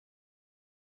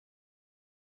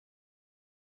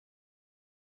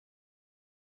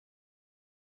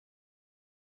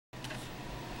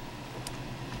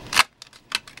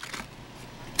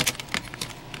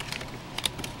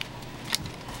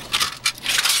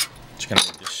going to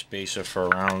make this spacer for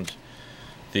around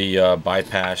the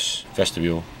bypass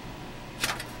vestibule.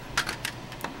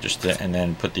 And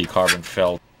then put the carbon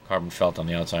felt on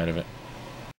the outside of it.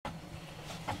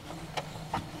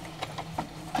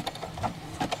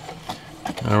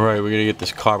 Alright, we're going to get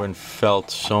this carbon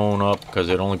felt sewn up because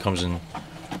it only comes in,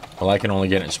 well, I can only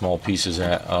get it in small pieces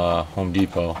at Home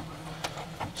Depot.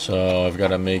 So I've got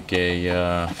to make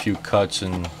a few cuts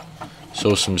and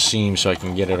sew some seams so I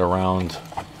can get it around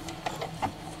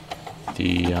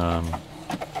the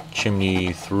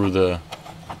chimney through the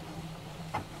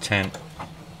tent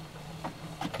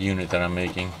unit that I'm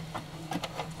making.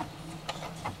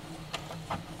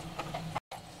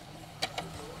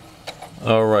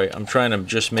 Alright, I'm trying to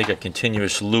just make a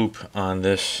continuous loop on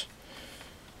this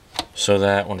so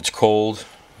that when it's cold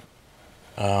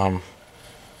and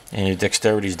your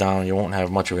dexterity's down, you won't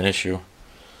have much of an issue.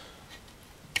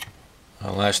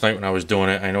 Last night when I was doing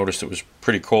it, I noticed it was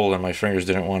pretty cold and my fingers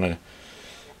didn't want to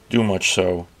do much,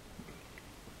 so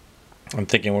I'm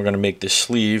thinking we're going to make this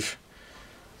sleeve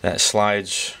that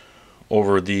slides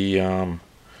over the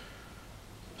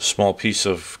small piece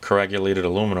of coagulated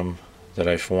aluminum that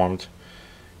I formed,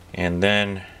 and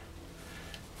then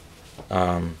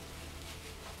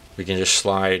we can just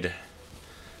slide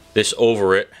this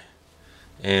over it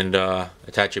and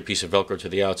attach a piece of Velcro to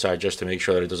the outside just to make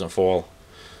sure that it doesn't fall.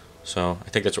 So I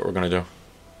think that's what we're going to do.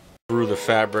 Through the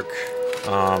fabric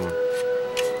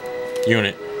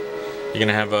unit, you're going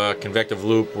to have a convective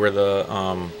loop where the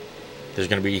there's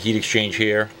going to be heat exchange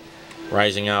here,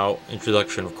 rising out,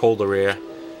 introduction of colder air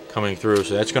coming through.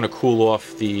 So that's going to cool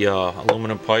off the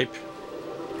aluminum pipe,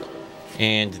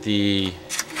 and the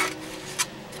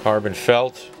carbon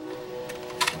felt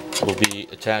will be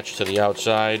attached to the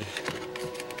outside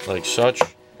like such,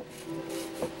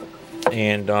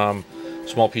 and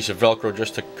small piece of Velcro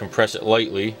just to compress it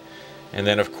lightly, and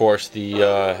then of course the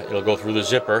it'll go through the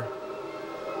zipper,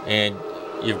 and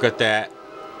you've got that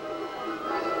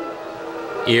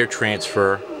air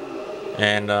transfer,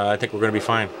 and I think we're going to be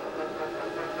fine.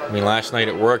 I mean, last night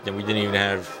it worked and we didn't even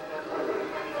have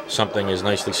something as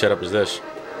nicely set up as this.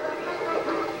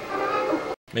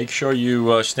 Make sure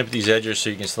you snip these edges so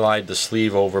you can slide the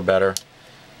sleeve over better.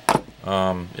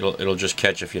 It'll just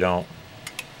catch if you don't.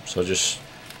 So just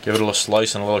give it a little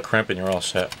slice and a little crimp and you're all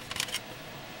set.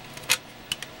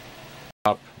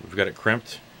 We've got it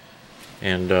crimped,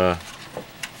 and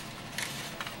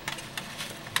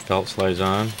felt slides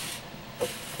on.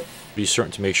 Be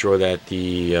certain to make sure that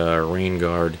the rain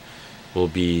guard will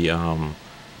be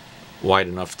wide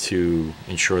enough to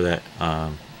ensure that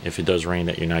if it does rain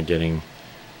that you're not getting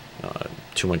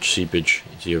too much seepage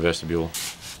into your vestibule.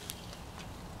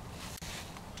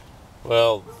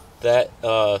 Well, that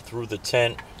through the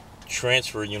tent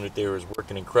transfer unit there is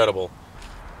working incredible.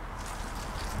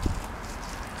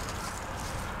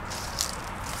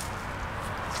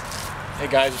 Hey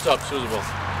guys, what's up? Susible.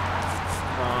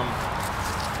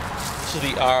 This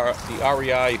is the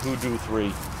REI Hoodoo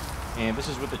 3, and this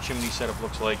is what the chimney setup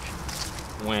looks like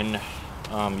when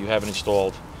you have it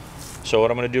installed. So what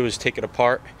I'm going to do is take it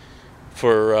apart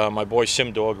for my boy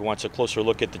Sim Dog, who wants a closer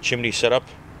look at the chimney setup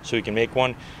so he can make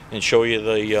one, and show you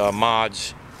the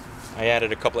mods. I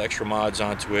added a couple extra mods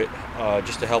onto it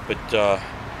just to help it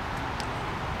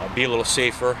be a little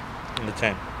safer in the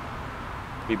tent.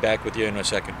 Be back with you in a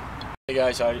second. Hey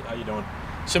guys, how you doing?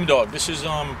 Sim Dog, this is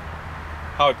how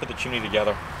I put the chimney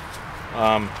together.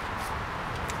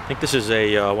 I think this is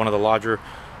a one of the larger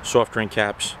soft drink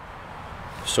caps,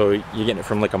 so you're getting it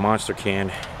from like a Monster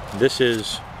can. This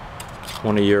is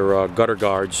one of your gutter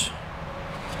guards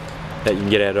that you can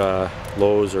get at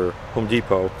Lowe's or Home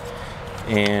Depot,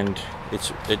 and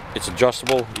it's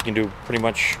adjustable. You can do pretty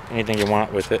much anything you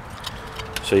want with it.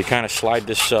 So you kind of slide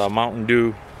this Mountain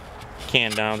Dew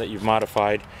can down that you've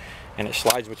modified, and it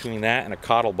slides between that and a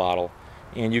Coddle bottle,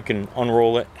 and you can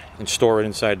unroll it and store it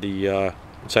inside the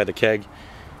keg,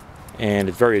 and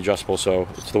it's very adjustable. So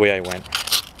it's the way I went.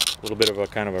 A little bit of a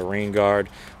kind of a rain guard.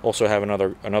 Also have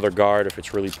another guard if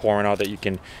it's really pouring out that you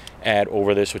can add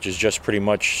over this, which is just pretty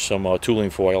much some tooling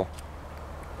foil.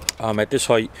 At this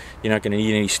height, you're not going to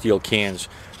need any steel cans,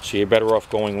 so you're better off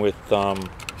going with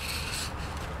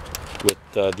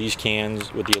these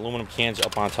cans, with the aluminum cans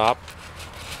up on top.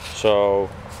 So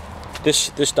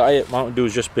this Diet Mountain Dew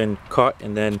has just been cut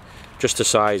and then just to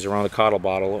size around the Coddle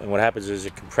bottle, and what happens is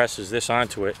it compresses this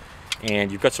onto it,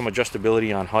 and you've got some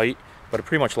adjustability on height, but it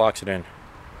pretty much locks it in.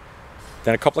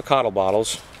 Then a couple of Coddle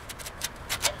bottles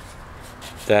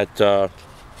that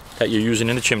you're using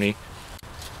in the chimney.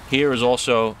 Here is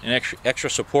also an extra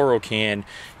Sapporo can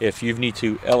if you need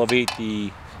to elevate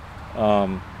the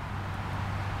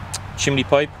chimney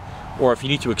pipe, or if you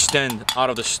need to extend out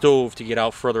of the stove to get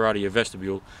out further out of your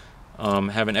vestibule,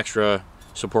 have an extra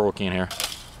Sapporo can here.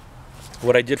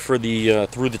 What I did for the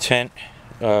through the tent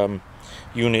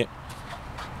unit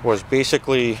was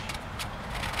basically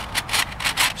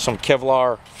some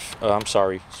Kevlar,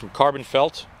 some carbon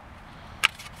felt,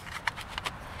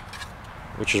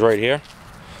 which is right here.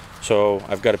 So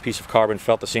I've got a piece of carbon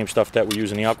felt, the same stuff that we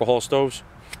use in the alcohol stoves.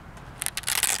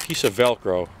 Piece of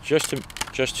Velcro, just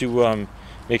to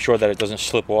make sure that it doesn't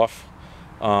slip off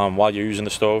while you're using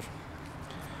the stove.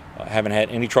 I haven't had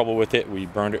any trouble with it. We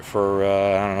burned it for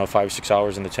I don't know, 5 or 6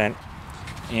 hours in the tent.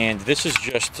 And this is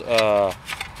just a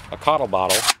coddle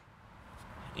bottle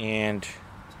and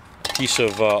a piece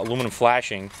of aluminum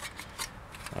flashing.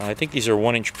 I think these are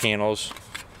 1-inch panels.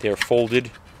 They're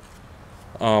folded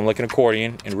like an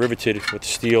accordion and riveted with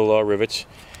steel rivets.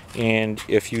 And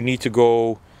if you need to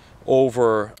go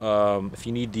over, if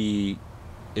you need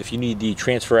the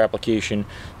transfer application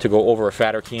to go over a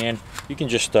fatter can, you can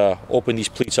just open these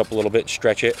pleats up a little bit,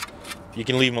 stretch it. You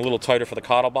can leave them a little tighter for the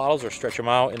coddle bottles, or stretch them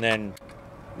out and then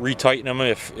retighten them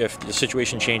if the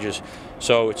situation changes.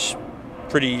 So it's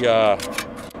pretty,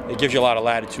 it gives you a lot of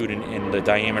latitude in the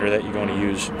diameter that you're going to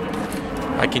use.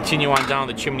 I continue on down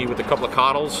the chimney with a couple of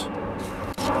coddles,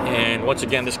 and once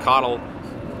again this coddle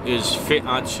is fit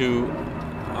onto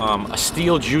a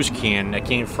steel juice can that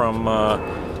came from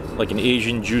like an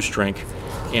Asian juice drink.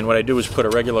 And what I do is put a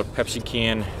regular Pepsi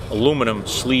can aluminum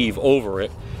sleeve over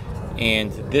it,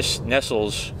 and this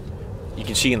nestles, you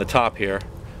can see in the top here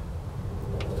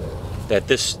that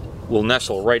this will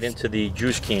nestle right into the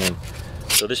juice can.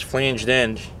 So this flanged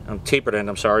end, tapered end,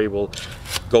 I'm sorry, will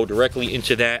go directly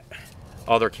into that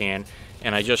other can,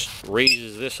 and I just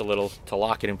raises this a little to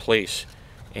lock it in place,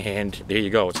 and there you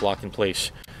go, it's locked in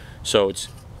place. So it's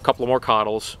a couple of more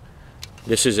coddles.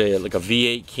 This is like a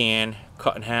V8 can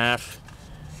cut in half,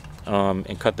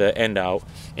 and cut the end out,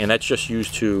 and that's just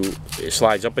used to, it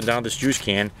slides up and down this juice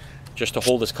can just to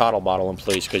hold this coddle bottle in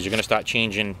place, because you're going to start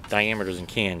changing diameters in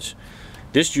cans.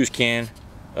 This juice can,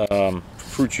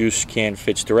 fruit juice can,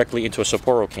 fits directly into a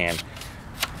Sapporo can,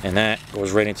 and that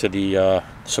goes right into the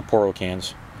Sapporo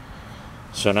cans.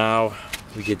 So now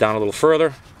we get down a little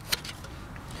further,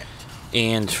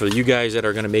 and for you guys that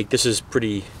are going to make, this is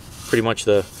pretty much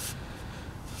the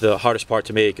hardest part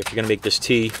to make. If you're going to make this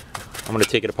tea, I'm going to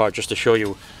take it apart just to show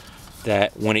you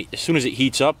that as soon as it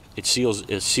heats up, it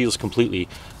seals completely.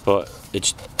 But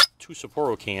it's 2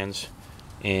 Sapporo cans,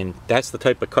 and that's the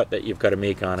type of cut that you've got to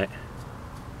make on it.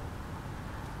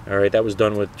 All right, that was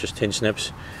done with just tin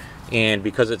snips, and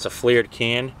because it's a flared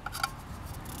can,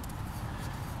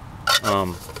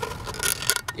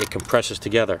 it compresses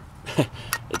together.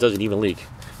 It doesn't even leak,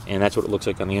 and that's what it looks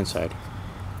like on the inside.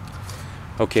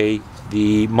 Okay,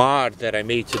 the mod that I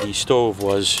made to the stove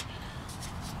was,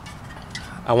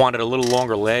 I wanted a little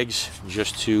longer legs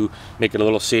just to make it a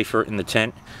little safer in the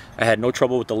tent. I had no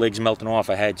trouble with the legs melting off.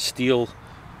 I had steel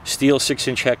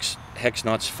 6-inch hex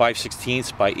nuts,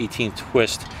 5/16 by 18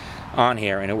 twist on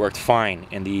here, and it worked fine.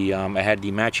 And I had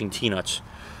the matching T-nuts.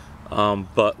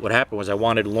 But what happened was I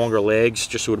wanted longer legs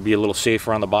just so it would be a little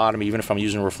safer on the bottom, even if I'm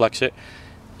using Reflexit.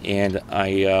 And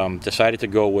I decided to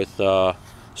go with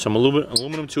some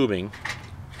aluminum tubing.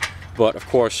 But of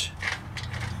course,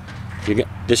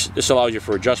 this allows you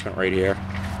for adjustment right here.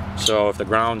 So if the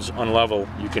ground's unlevel,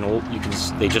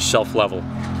 they just self-level.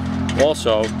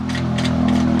 Also,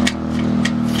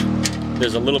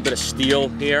 there's a little bit of steel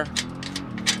here,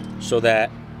 so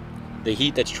that the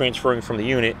heat that's transferring from the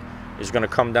unit is going to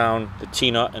come down the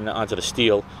T-nut and onto the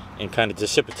steel and kind of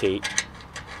dissipate,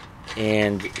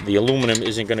 and the aluminum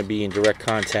isn't going to be in direct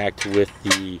contact with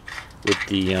the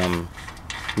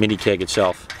mini keg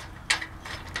itself.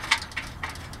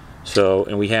 So,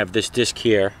 and we have this disc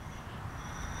here,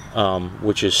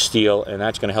 which is steel, and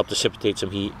that's going to help dissipate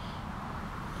some heat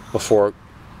before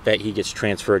that heat gets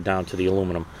transferred down to the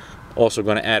aluminum. Also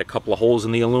going to add a couple of holes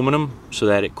in the aluminum so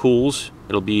that it cools.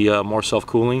 It'll be more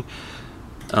self-cooling.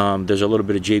 There's a little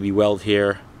bit of JB weld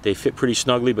here. They fit pretty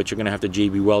snugly, but you're going to have to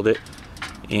JB weld it.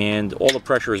 And all the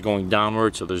pressure is going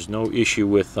downward, so there's no issue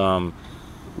with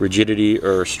rigidity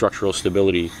or structural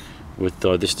stability with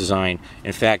this design.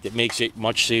 In fact, it makes it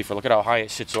much safer. Look at how high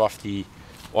it sits off the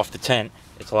tent.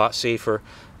 It's a lot safer.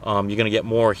 You're going to get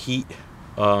more heat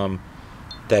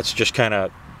that's just kind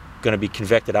of going to be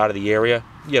convected out of the area.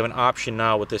 You have an option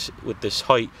now with this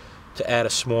height to add a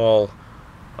small,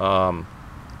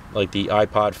 like the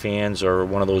iPod fans or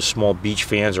one of those small beach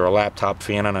fans or a laptop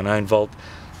fan on a 9-volt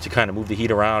to kind of move the heat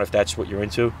around if that's what you're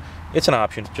into. It's an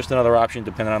option, just another option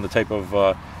depending on the type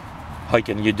of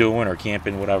hiking you're doing or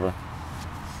camping, whatever.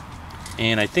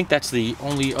 And I think that's the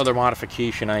only other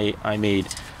modification I made,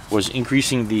 was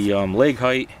increasing the leg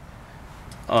height.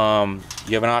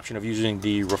 You have an option of using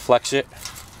the Reflexit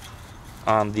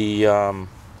on the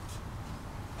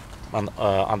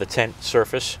tent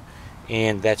surface,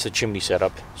 and that's the chimney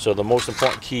setup. So the most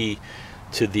important key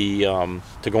to the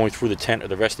to going through the tent or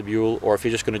the vestibule, or if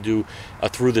you're just going to do a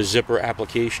through the zipper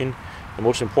application, the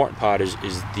most important part is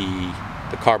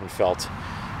the carbon felt.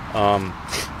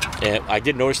 And I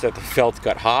did notice that the felt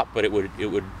got hot, but it would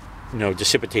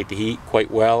dissipate the heat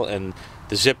quite well, and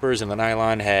the zippers and the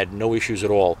nylon had no issues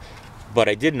at all. But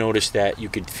I did notice that you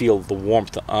could feel the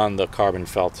warmth on the carbon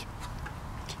felt.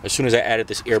 As soon as I added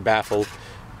this air baffle,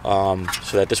 so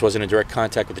that this wasn't in direct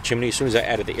contact with the chimney, as soon as I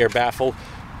added the air baffle,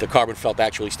 the carbon felt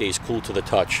actually stays cool to the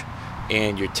touch,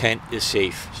 and your tent is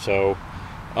safe. So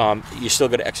you still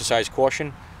got to exercise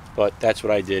caution, but that's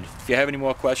what I did. If you have any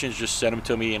more questions, just send them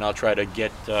to me, and I'll try to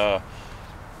get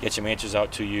some answers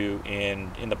out to you.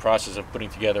 And in the process of putting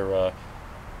together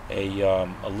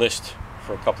a list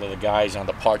for a couple of the guys on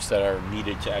the parts that are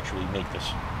needed to actually make this.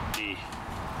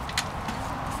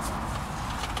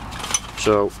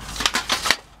 So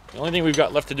the only thing we've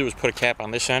got left to do is put a cap on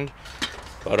this end,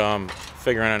 but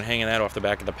figuring on hanging that off the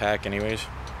back of the pack anyways.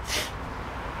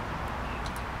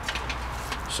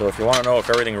 So if you want to know if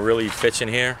everything really fits in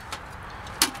here,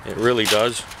 it really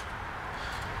does.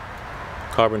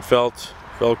 Carbon felt,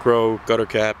 Velcro, gutter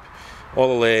cap, all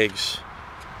the legs,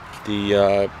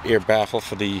 the air baffle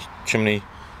for the chimney,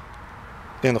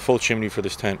 and the full chimney for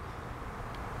this tent.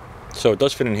 So it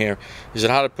does fit in here. Is it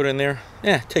hard to put in there?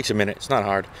 Yeah, it takes a minute. It's not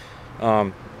hard.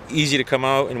 Easy to come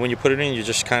out, and when you put it in, you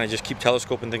just kind of keep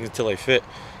telescoping things until they fit.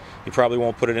 You probably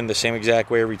won't put it in the same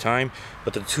exact way every time,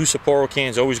 but the two Sapporo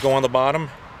cans always go on the bottom,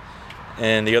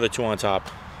 and the other two on top.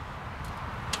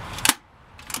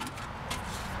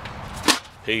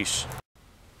 Peace.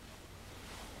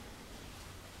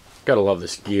 Gotta love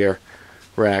this gear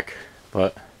rack,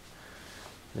 but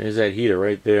there's that heater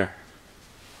right there.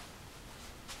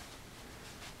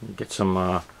 Get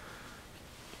some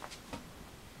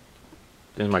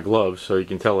there's my gloves, so you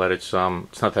can tell that it's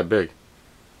not that big.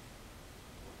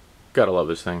 Gotta love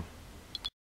this thing.